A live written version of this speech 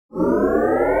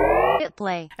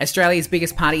Play. Australia's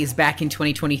biggest party is back in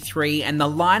 2023 and the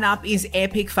lineup is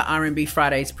epic for R&B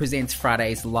Fridayz presents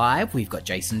Fridayz Live. We've got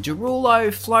Jason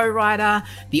Derulo, Flo Rida,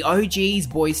 the OGs,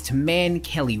 Boys to Men,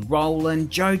 Kelly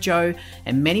Rowland, JoJo,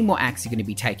 and many more acts are going to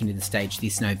be taken to the stage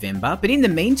this November. But in the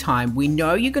meantime, we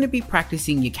know you're going to be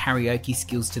practicing your karaoke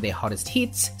skills to their hottest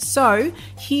hits, so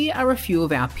here are a few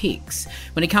of our picks.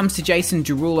 When it comes to Jason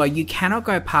Derulo, you cannot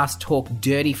go past Talk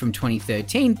Dirty from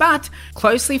 2013, but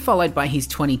closely followed by his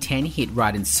 2010 hit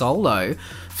Riding Solo.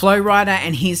 Flo Rida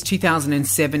and his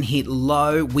 2007 hit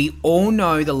Low. We all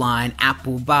know the line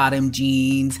apple bottom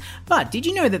jeans, but did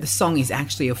you know that the song is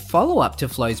actually a follow-up to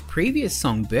Flo's previous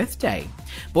song Birthday?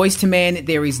 Boys to Men,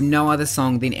 there is no other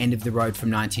song than End of the Road from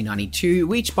 1992,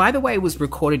 which by the way was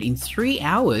recorded in 3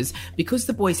 hours because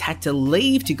the boys had to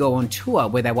leave to go on tour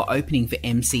where they were opening for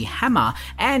MC Hammer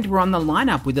and were on the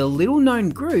lineup with a little known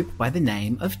group by the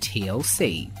name of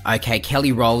TLC. Okay,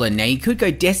 Kelly Rowland, now you could go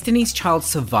Destiny's Child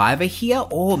Survivor here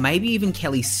or maybe even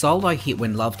Kelly's solo hit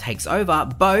When Love Takes Over.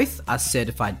 Both are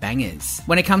certified bangers.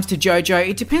 When it comes to JoJo,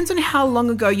 it depends on how long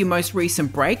ago your most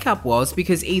recent breakup was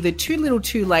because either Too Little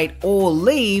Too Late or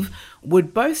Leave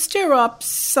would both stir up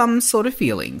some sort of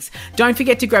feelings. Don't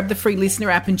forget to grab the free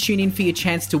listener app and tune in for your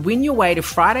chance to win your way to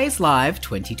Fridayz Live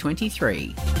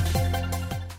 2023.